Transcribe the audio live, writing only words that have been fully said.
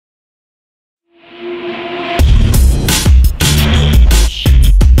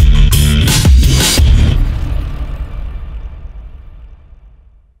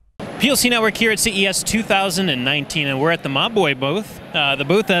GLC Network here at CES 2019, and we're at the Mobvoi booth, the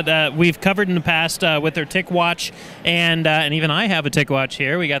booth that we've covered in the past with their TicWatch, and even I have a TicWatch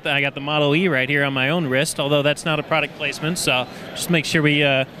here. I got the Model E right here on my own wrist, although that's not a product placement, so just make sure we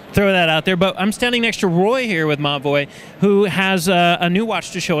throw that out there. But I'm standing next to Roy here with Mobvoi, who has a new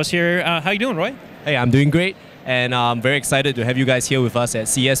watch to show us here. How you doing, Roy? Hey, I'm doing great, and I'm very excited to have you guys here with us at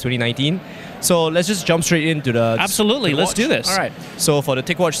CES 2019. So let's just jump straight into the Absolutely, let's do this. All right. So for the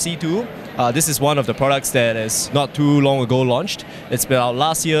TicWatch C2, this is one of the products that is not too long ago launched. It's been out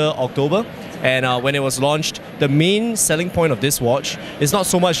last year, October. And when it was launched, the main selling point of this watch is not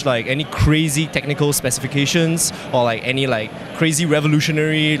so much like any crazy technical specifications or like any like crazy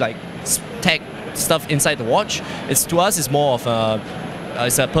revolutionary like tech stuff inside the watch. To us, it's more of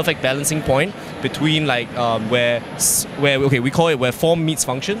it's a perfect balancing point between like where we call it where form meets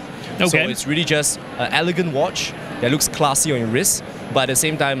function. Okay. So it's really just an elegant watch that looks classy on your wrist, but at the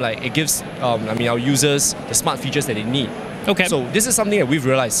same time, like it gives our users the smart features that they need. Okay. So this is something that we've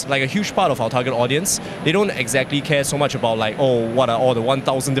realized, like a huge part of our target audience, they don't exactly care so much about like, oh, what are all the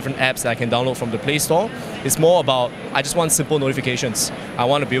 1,000 different apps that I can download from the Play Store. It's more about, I just want simple notifications. I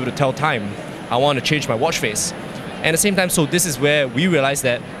want to be able to tell time. I want to change my watch face. And at the same time, so this is where we realize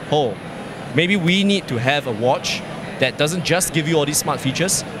that, oh, maybe we need to have a watch that doesn't just give you all these smart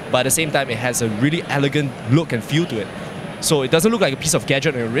features, but at the same time, it has a really elegant look and feel to it. So it doesn't look like a piece of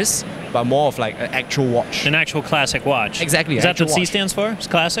gadget on your wrist, but more of like an actual watch. An actual classic watch. Exactly. Is that what C stands for? It's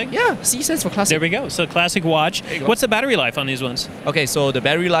classic? Yeah, C stands for classic. There we go. So classic watch. What's the battery life on these ones? Okay, so the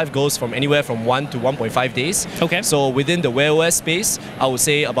battery life goes from anywhere from 1 to 1.5 days. Okay. So within the Wear OS space, I would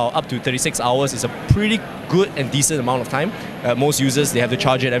say about up to 36 hours is a pretty good and decent amount of time. Most users, they have to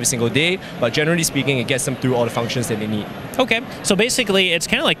charge it every single day, but generally speaking, it gets them through all the functions that they need. Okay, so basically it's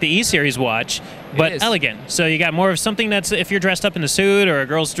kind of like the E-Series watch, but elegant. So you got more of something that's, if you're dressed up in a suit or a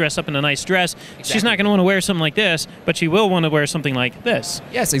girl's dressed up in a nice dress, she's not going to want to wear something like this, but she will want to wear something like this.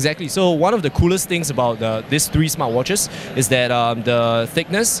 Yes, exactly. So one of the coolest things about these three smartwatches is that the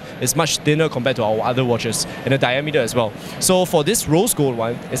thickness is much thinner compared to our other watches, and the diameter as well. So for this rose gold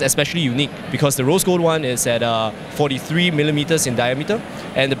one, it's especially unique because the rose gold one is at 43 millimeters in diameter,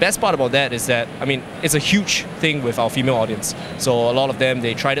 and the best part about that is that, I mean, it's a huge thing with our female audience. So a lot of them,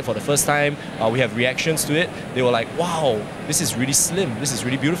 they tried it for the first time. We have reactions to it. They were like, wow, this is really slim, this is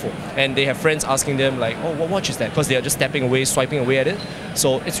really beautiful. And they have friends asking them like, oh, what watch is that? Because they are just tapping away, swiping away at it.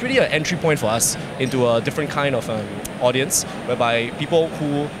 So it's really an entry point for us into a different kind of audience, whereby people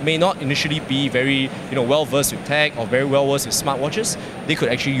who may not initially be very well versed with tech or very well versed with smartwatches, they could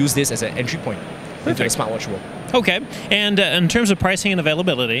actually use this as an entry point into the smartwatch world. Okay, and in terms of pricing and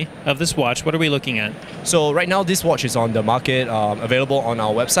availability of this watch, what are we looking at? So right now this watch is on the market, available on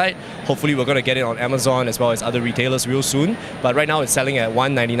our website. Hopefully we're going to get it on Amazon as well as other retailers real soon. But right now it's selling at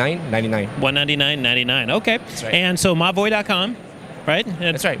 $199.99. $199.99, okay. That's right. And so Mobvoi.com. Right?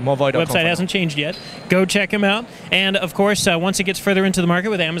 That's right, Mobvoi.com. Website hasn't changed yet. Go check them out. And of course, once it gets further into the market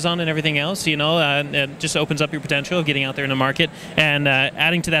with Amazon and everything else, it just opens up your potential of getting out there in the market and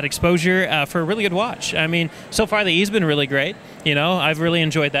adding to that exposure for a really good watch. I mean, so far the E's been really great. I've really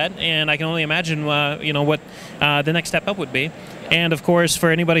enjoyed that, and I can only imagine what the next step up would be. And of course, for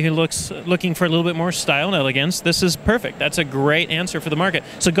anybody who looking for a little bit more style and elegance, this is perfect. That's a great answer for the market.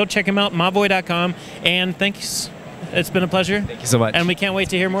 So go check them out, Mobvoi.com, and thanks. It's been a pleasure. Thank you so much. And we can't wait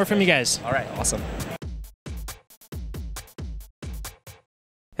to hear more from you guys. All right, awesome.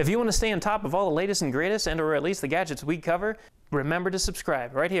 If you want to stay on top of all the latest and greatest, or at least the gadgets we cover, remember to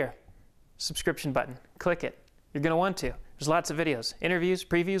subscribe right here. Subscription button. Click it. You're going to want to. There's lots of videos, interviews,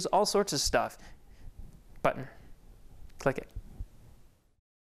 previews, all sorts of stuff. Button. Click it.